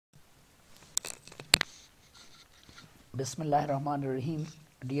Bismillahirrahmanirrahim.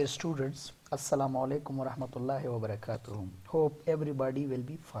 Dear students, Assalamu alaikum wa rahmatullahi wa barakatuh. Hope everybody will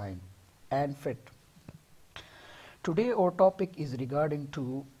be fine and fit. Today our topic is regarding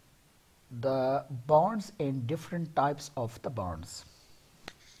to the bonds and different types of the bonds.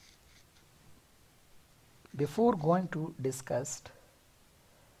 Before going to discuss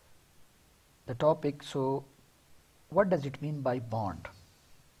the topic, so what does it mean by bond?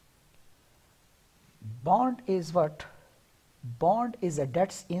 Bond is what? Bond is a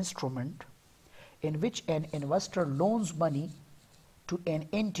debt instrument in which an investor loans money to an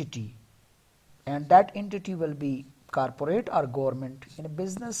entity, and that entity will be corporate or government, in a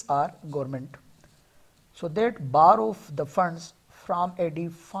business or government, so that borrow the funds from a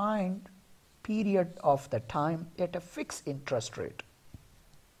defined period of the time at a fixed interest rate.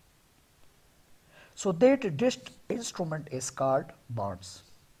 So that this instrument is called bonds.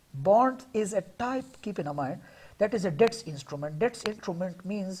 Bond is a type, keep in mind, that is a debt instrument. Debt instrument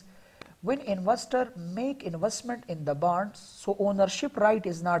means when investor make investment in the bonds, so ownership right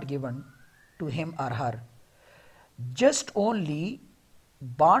is not given to him or her. Just only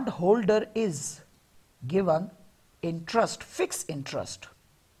bond holder is given interest, fixed interest.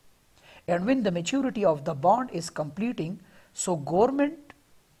 And when the maturity of the bond is completing, so government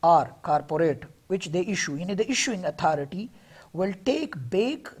or corporate, which they issue, the issuing authority will take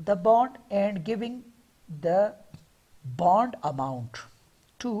back the bond and giving the bond amount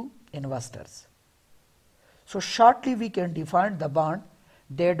to investors. So shortly we can define the bond,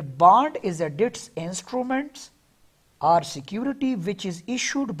 that bond is a debt instrument or security which is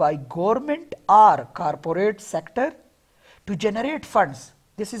issued by government or corporate sector to generate funds.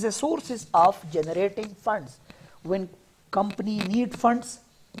 This is a sources of generating funds. When company need funds,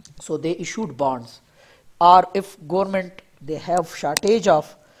 so they issued bonds, or if government they have shortage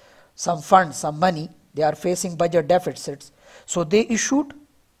of some funds, some money, they are facing budget deficits, so they issued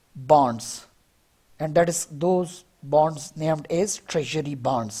bonds, and that is those bonds named as treasury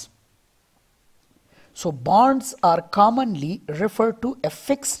bonds. So bonds are commonly referred to a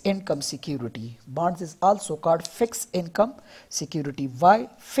fixed income security. Bonds is also called fixed income security. Why?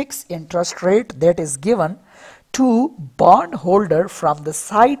 Fixed interest rate that is given to bond holder from the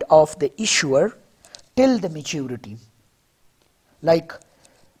side of the issuer till the maturity. Like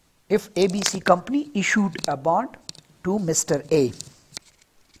if ABC company issued a bond to Mr. A,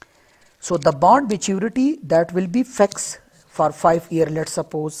 so the bond maturity that will be fixed for 5 years, let's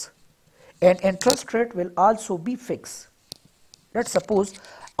suppose, and interest rate will also be fixed. Let's suppose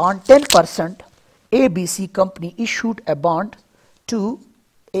on 10% ABC company issued a bond to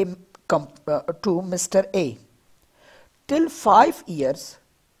Mr. A. Till 5 years,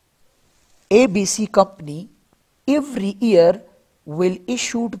 ABC company every year will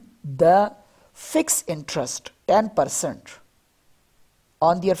issue the fixed interest 10%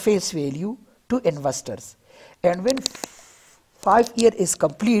 on their face value to investors, and when 5 years is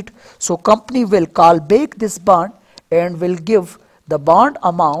complete, so company will call back this bond and will give the bond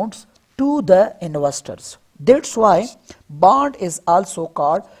amounts to the investors. That's why bond is also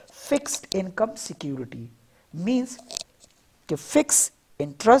called fixed income security, means the fixed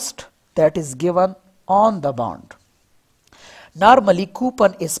interest that is given on the bond. Normally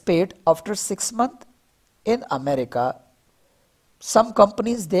coupon is paid after 6 months. In America, some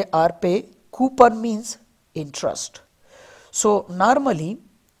companies they are pay coupon, means interest. So normally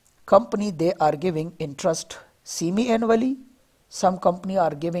company they are giving interest semi-annually, some company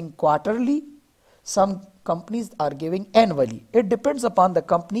are giving quarterly, some companies are giving annually. It depends upon the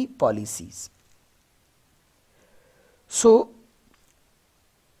company policies. So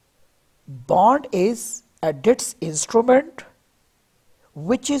bond is a debt instrument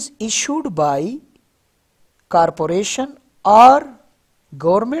which is issued by corporation or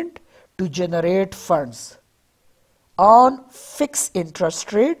government to generate funds on fixed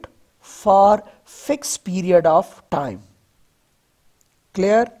interest rate for fixed period of time.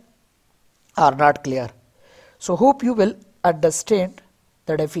 Clear or not clear? So hope you will understand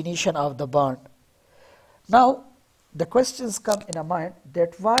the definition of the bond. Now the questions come in a mind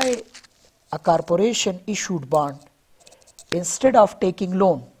that why a corporation issued bond instead of taking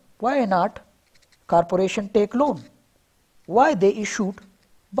loan. Why not corporation take loan? Why they issued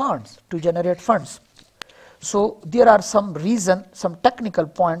bonds to generate funds? So there are some reason, some technical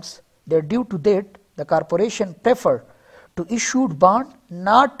points that due to that the corporation prefer to issue bond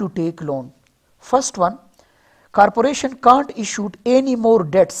not to take loan. First one, corporation can't issue any more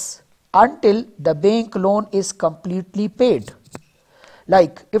debts until the bank loan is completely paid.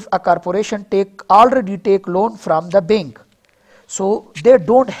 Like if a corporation already take loan from the bank, so they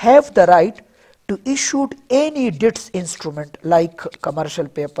don't have the right to issue any debts instrument like commercial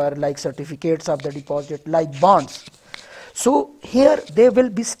paper, like certificates of the deposit, like bonds. So here they will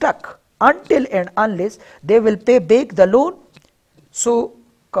be stuck until and unless they will pay back the loan so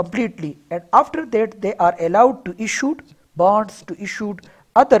completely, and after that they are allowed to issue bonds, to issue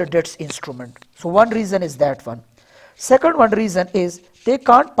other debts instrument. So one reason is that one. Second one reason is they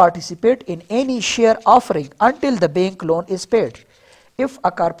can't participate in any share offering until the bank loan is paid. If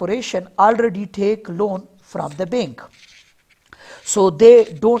a corporation already take loan from the bank, so they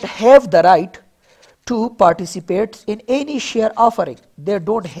don't have the right to participate in any share offering. They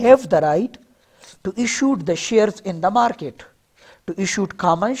don't have the right to issue the shares in the market, to issue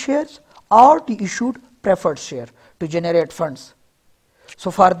common shares or to issue preferred share to generate funds.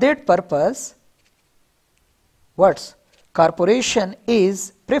 So for that purpose, what's corporation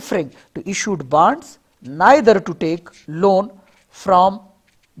is preferring to issue bonds, neither to take loan from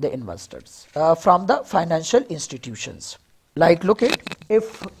the investors, from the financial institutions. Like look at,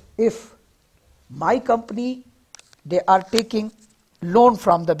 if my company, they are taking loan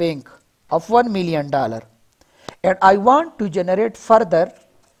from the bank of $1 million, and I want to generate further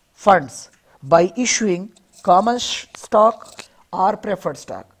funds by issuing common stock or preferred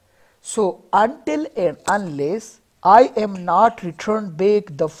stock. So until and unless I am not returned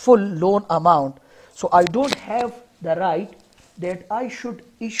back the full loan amount, so I don't have the right that I should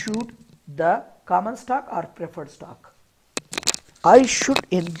issue the common stock or preferred stock. I should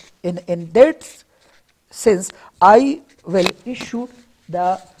in that sense I will issue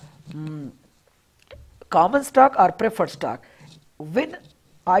the common stock or preferred stock when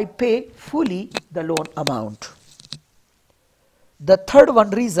I pay fully the loan amount. The third one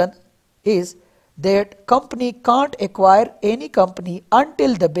reason is that company can't acquire any company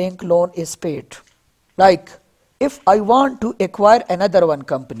until the bank loan is paid. Like if I want to acquire another one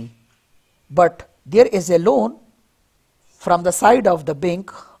company, but there is a loan from the side of the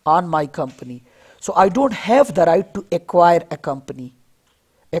bank on my company, so I don't have the right to acquire a company.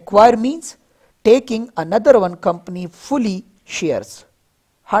 Acquire means taking another one company fully shares,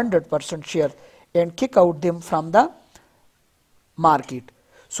 100% shares, and kick out them from the market.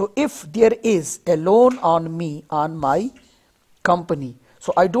 So if there is a loan on me, on my company,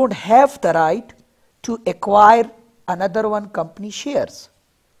 so I don't have the right to acquire another one company shares.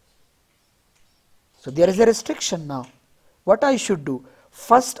 So there is a restriction now. What I should do?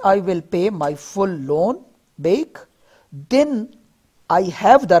 First I will pay my full loan back, then I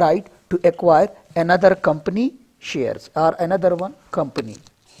have the right to acquire another company shares or another one company.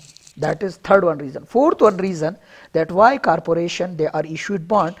 That is third one reason. Fourth one reason that why corporation they are issued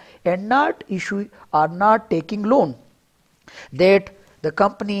bond and not issue or not taking loan, that the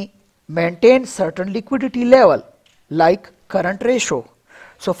company maintains certain liquidity level like current ratio.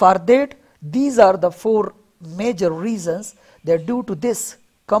 So for that, these are the four major reasons that due to this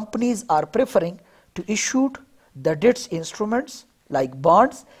companies are preferring to issue the debts instruments like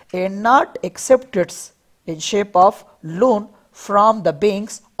bonds and not accept debts in shape of loan from the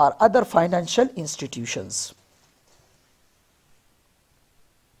banks or other financial institutions.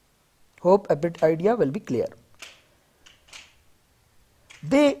 Hope a bit idea will be clear.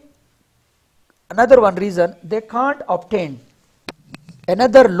 Another one reason they can't obtain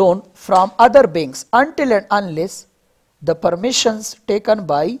another loan from other banks until and unless the permissions taken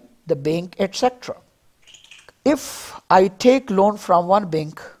by the bank, etc. If I take loan from one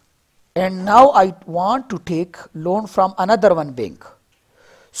bank and now I want to take loan from another one bank,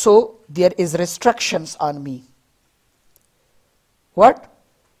 so there is restrictions on me. What?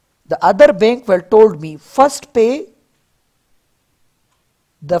 The other bank will told me first pay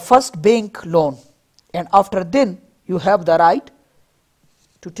the first bank loan and after then you have the right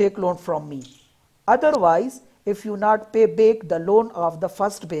to take loan from me. Otherwise, if you not pay back the loan of the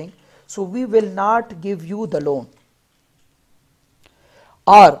first bank, so we will not give you the loan.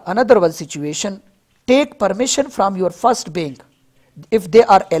 Or another one situation, take permission from your first bank. If they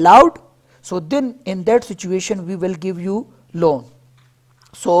are allowed, so then in that situation we will give you loan.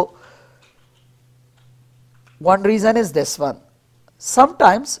 So one reason is this one.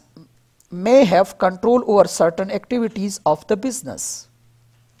 Sometimes may have control over certain activities of the business.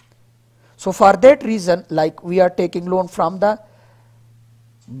 So for that reason, like we are taking loan from the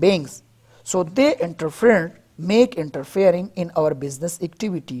banks, so they make interfering in our business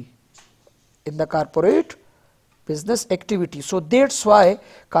activity, in the corporate business activity. So that's why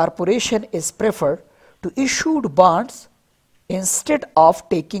corporation is preferred to issue bonds instead of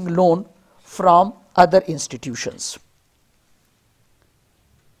taking loan from other institutions.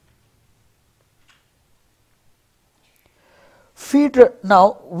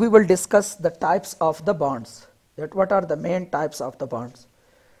 Now we will discuss the types of the bonds, that what are the main types of the bonds.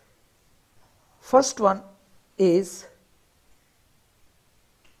 First one is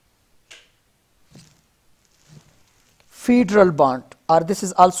federal bond, or this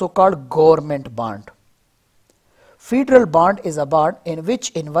is also called government bond. Federal bond is a bond in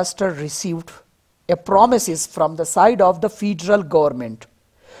which investor received a promises from the side of the federal government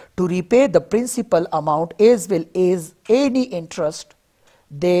to repay the principal amount as well as any interest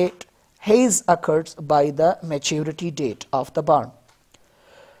that has occurred by the maturity date of the bond.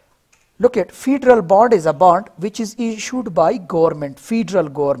 Look at federal bond is a bond which is issued by government, federal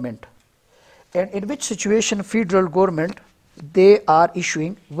government. And in which situation federal government they are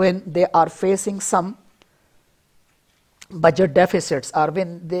issuing when they are facing some budget deficits, or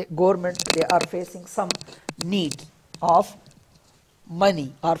when the government they are facing some need of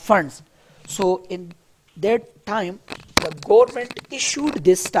money or funds. So in that time the government issued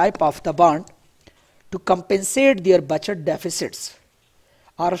this type of the bond to compensate their budget deficits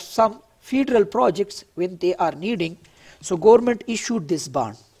or some federal projects when they are needing. So government issued this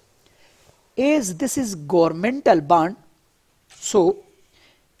bond. As this is governmental bond, so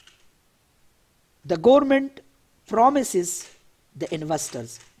the government promises the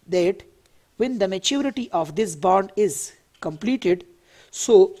investors that when the maturity of this bond is completed,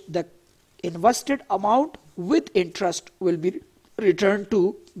 so the invested amount with interest will be returned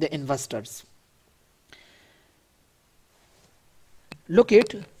to the investors. Look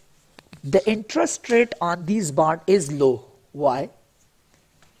at the interest rate on these bond is low. Why?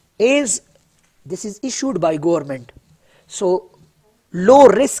 As this is issued by government, so low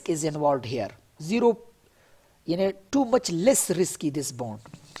risk is involved here. Too much less risky this bond.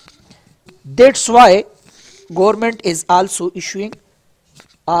 That's why government is also issuing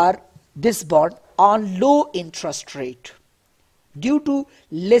this bond on low interest rate due to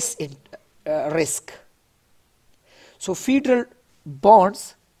less risk. So federal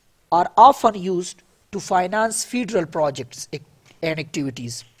bonds are often used to finance federal projects and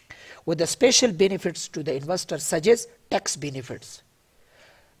activities with the special benefits to the investor, such as tax benefits.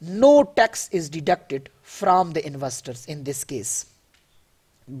 No tax is deducted from the investors in this case.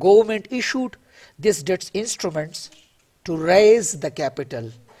 Government issued these debt instruments to raise the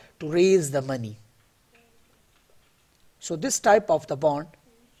capital, to raise the money. So this type of the bond,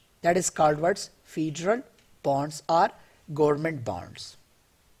 that is called what? Federal bonds or government bonds.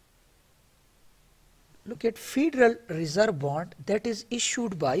 Look at Federal Reserve bond, that is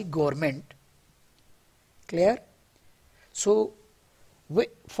issued by government. Clear? So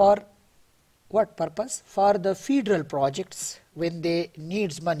for what purpose? For the federal projects, when they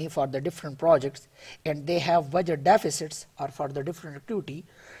needs money for the different projects and they have budget deficits or for the different activity,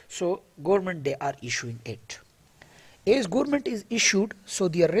 so government they are issuing it. As government is issued, so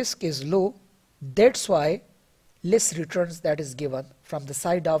their risk is low. That's why less returns that is given from the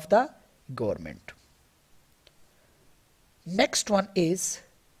side of the government. Next one is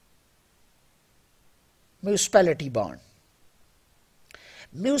municipality bond.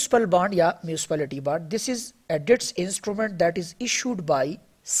 Municipal bond, municipality bond. This is a debt instrument that is issued by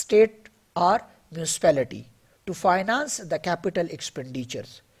state or municipality to finance the capital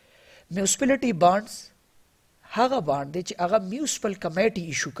expenditures. Municipality bonds, haga bond de aga municipal committee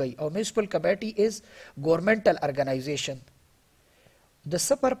issue kai, or municipal committee is governmental organization.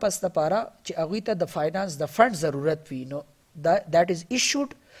 The purpose the para ch agita the finance the funds zarurat we know that is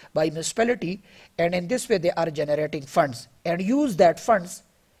issued by municipality, and in this way they are generating funds and use that funds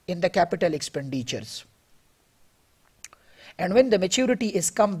in the capital expenditures. And when the maturity is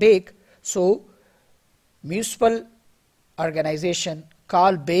come back, so municipal organization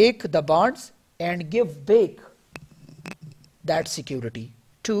call back the bonds and give back that security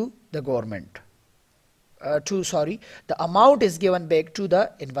to the government. The amount is given back to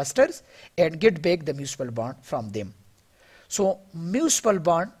the investors and get back the municipal bond from them. So municipal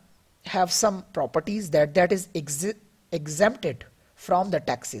bond have some properties that is exempted from the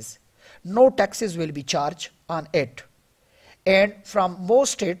taxes. No taxes will be charged on it. And from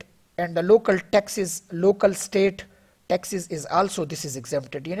most state and the local taxes, local state taxes is also this is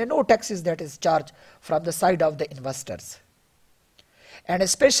exempted. No taxes that is charged from the side of the investors. And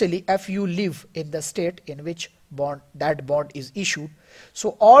especially if you live in the state in which that bond is issued,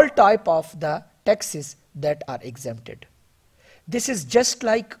 so all type of the taxes that are exempted. This is just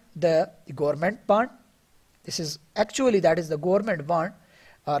like the government bond. This is actually that is the government bond.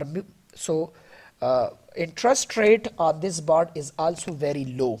 Interest rate on this bond is also very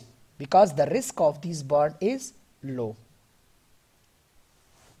low because the risk of this bond is low.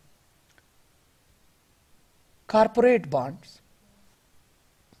 Corporate bonds.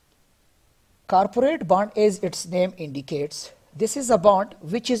 Corporate bond, as its name indicates, this is a bond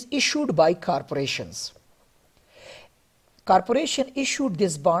which is issued by corporations. Corporation issued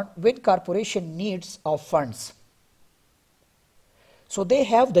this bond when corporation needs of funds. So they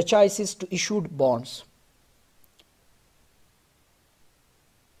have the choices to issue bonds.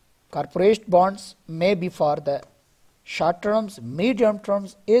 Corporate bonds may be for the short terms, medium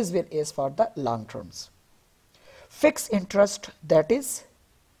terms, as well as for the long terms. Fixed interest, that is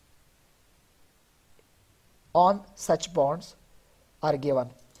on such bonds, are given,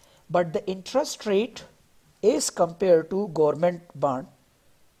 but the interest rate as compared to government bond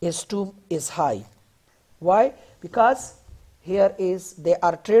is high. Why? Because here is they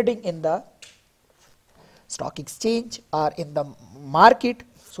are trading in the stock exchange or in the market,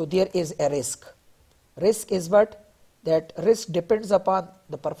 so there is a risk. Risk is what? That risk depends upon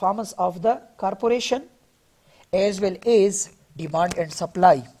the performance of the corporation as well as demand and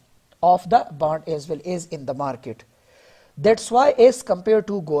supply of the bond as well as in the market. That's why as compared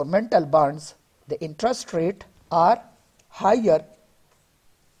to governmental bonds, the interest rate are higher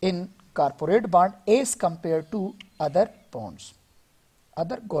in corporate bond as compared to other bonds,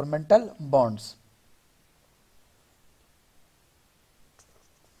 other governmental bonds.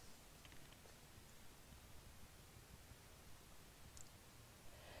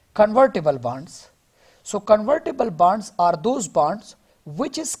 Convertible bonds. So convertible bonds are those bonds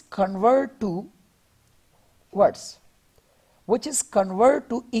which is converted to what? Which is converted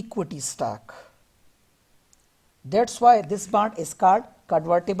to equity stock. That's why this bond is called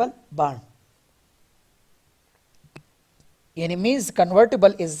convertible bond. It means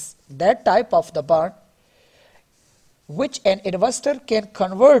convertible is that type of the bond which an investor can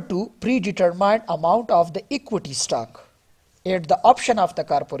convert to predetermined amount of the equity stock at the option of the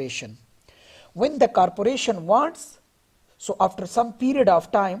corporation. When the corporation wants, so after some period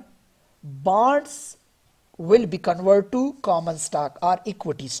of time, bonds will be converted to common stock or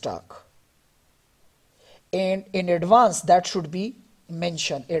equity stock. And in advance that should be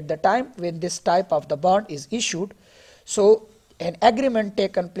mentioned at the time when this type of the bond is issued. So an agreement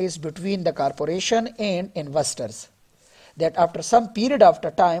taken place between the corporation and investors that after some period of the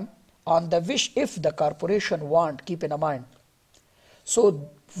time on the wish, if the corporation want, keep in mind, so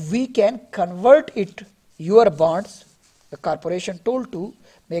we can convert it, your bonds, the corporation told to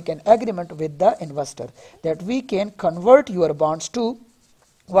make an agreement with the investor that we can convert your bonds to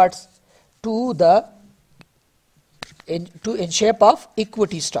what? To the in shape of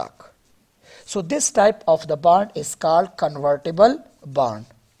equity stock. So this type of the bond is called convertible bond.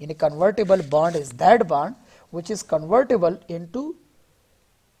 In a convertible bond is that bond which is convertible into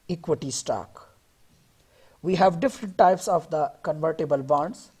equity stock. We have different types of the convertible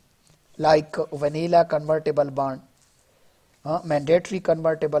bonds like vanilla convertible bond, mandatory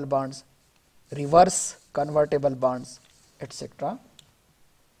convertible bonds, reverse convertible bonds, etc.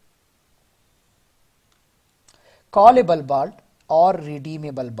 Callable bond or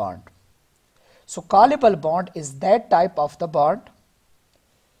redeemable bond. So callable bond is that type of the bond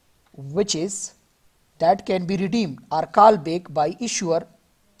which is that can be redeemed or called back by issuer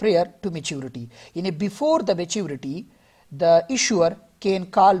prior to maturity. Before the maturity, the issuer can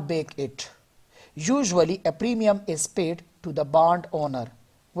call back it. Usually a premium is paid to the bond owner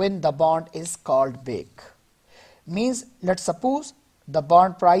when the bond is called back. Means let's suppose the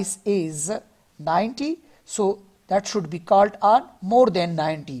bond price is 90, so that should be called on more than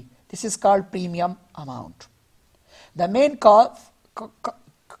 90. This is called premium amount. The main cause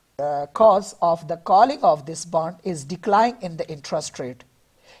of the calling of this bond is decline in the interest rate.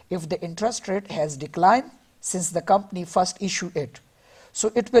 If the interest rate has declined since the company first issued it,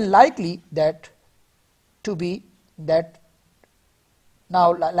 so it will likely that to be that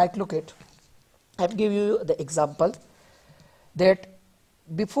now, like look at, I'll give you the example that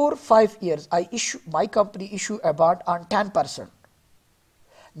before 5 years my company issue a bond on 10%.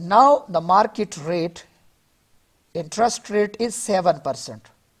 Now the market rate, interest rate is 7%.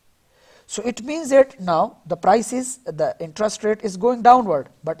 So it means that now the price is, the interest rate is going downward,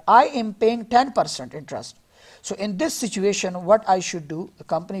 but I am paying 10% interest. So in this situation, what I should do, the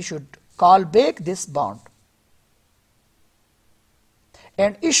company should call back this bond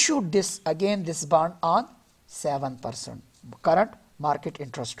and issue this again, this bond on 7% current market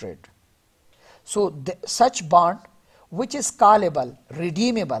interest rate. So such bond which is callable,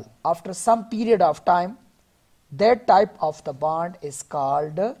 redeemable after some period of time, that type of the bond is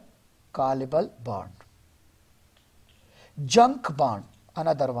called callable bond. Junk bond,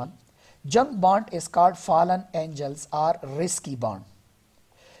 another one. Junk bond is called fallen angels or risky bond.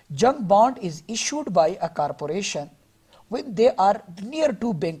 Junk bond is issued by a corporation when they are near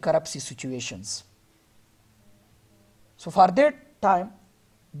to bankruptcy situations. So for that time,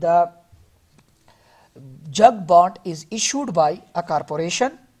 the junk bond is issued by a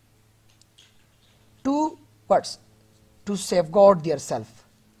corporation to what? To safeguard their self.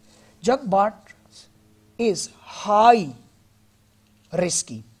 Junk bond is high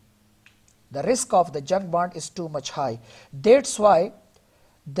risky. The risk of the junk bond is too much high. That's why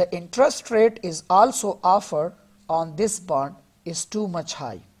the interest rate is also offered on this bond is too much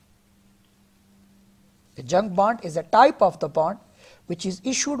high. The junk bond is a type of the bond which is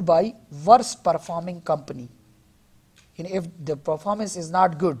issued by worst performing company. If the performance is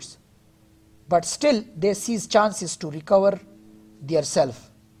not good, but still they seize chances to recover their self.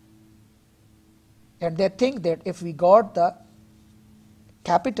 And they think that if we got the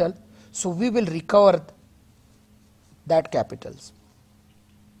capital, so we will recover that capitals.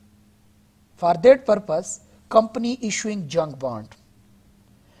 For that purpose, company issuing junk bond.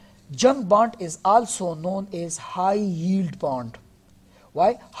 Junk bond is also known as high yield bond.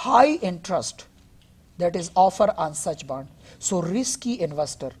 Why? High interest that is offered on such bond. So risky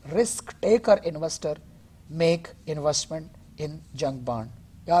investor, risk taker investor make investment in junk bond.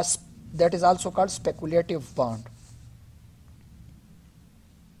 Yes, that is also called speculative bond.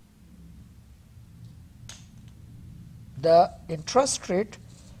 The interest rate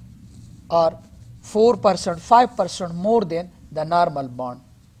are 4%, 5% more than the normal bond.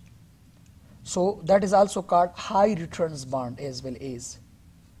 So that is also called high returns bond as well as.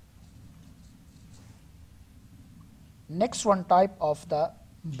 Next one type of the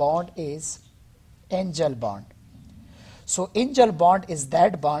bond is angel bond. So angel bond is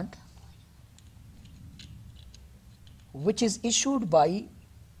that bond which is issued by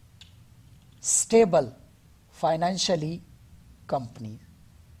stable financially company.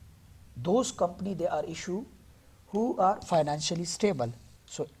 Those company they are issued who are financially stable.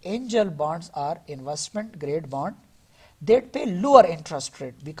 So angel bonds are investment grade bond that pay lower interest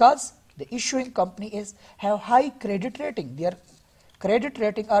rate because the issuing company is have high credit rating. Their credit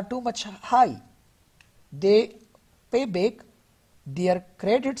rating are too much high. They pay back their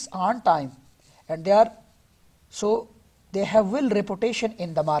credits on time, and they have well reputation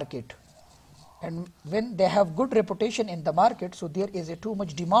in the market. And when they have good reputation in the market, so there is a too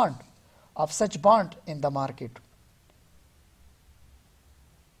much demand of such bond in the market.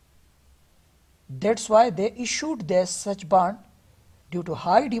 That's why they issued their such bond due to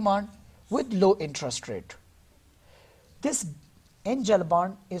high demand with low interest rate. This angel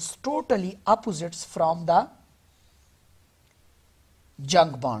bond is totally opposites from the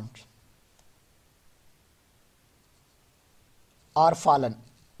junk bond or fallen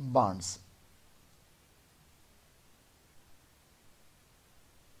bonds.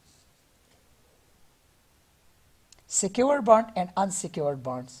 Secured bond and unsecured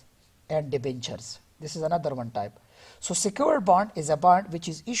bonds and debentures. This is another one type. So secured bond is a bond which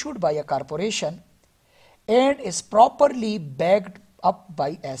is issued by a corporation and is properly backed up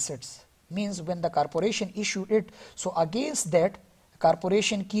by assets. Means when the corporation issued it, so against that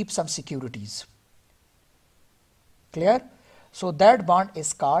corporation keeps some securities. Clear? So that bond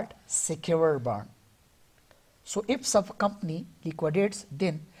is called secured bond. So if some company liquidates,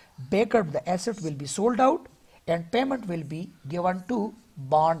 then backed up the asset will be sold out and payment will be given to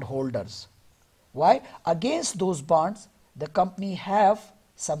bond holders. Why? Against those bonds, the company have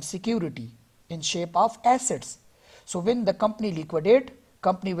some security in shape of assets. So when the company liquidate,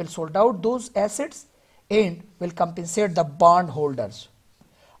 company will sold out those assets and will compensate the bond holders.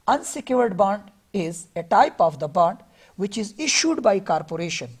 Unsecured bond is a type of the bond which is issued by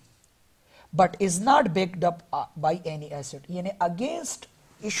corporation but is not backed up by any asset. Against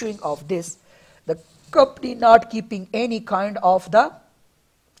issuing of this, the company not keeping any kind of the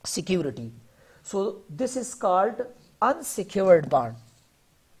security. So this is called unsecured bond.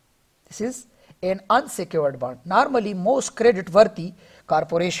 This is an unsecured bond. Normally most credit worthy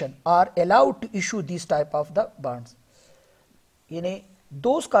corporation are allowed to issue these type of the bonds.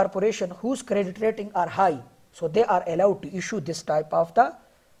 Those corporation whose credit rating are high, so they are allowed to issue this type of the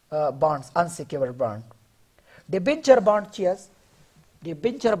bonds, unsecured bond. Debenture bond, yes.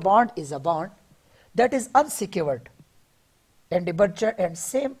 Debenture bond is a bond that is unsecured and debenture and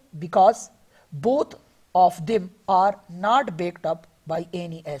same because both of them are not backed up by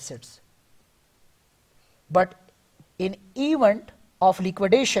any assets. But in event of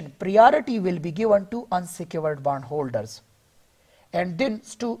liquidation, priority will be given to unsecured bond holders and then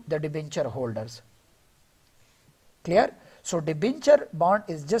to the debenture holders. Clear? So debenture bond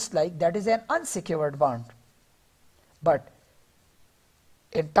is just like that is an unsecured bond. But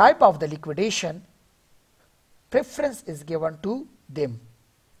in type of the liquidation, preference is given to them.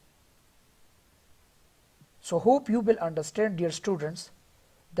 So hope you will understand, dear students,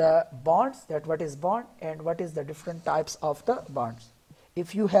 the bonds, that what is bond and what is the different types of the bonds.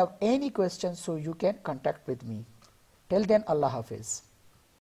 If you have any questions, so you can contact with me. Till then, Allah Hafiz.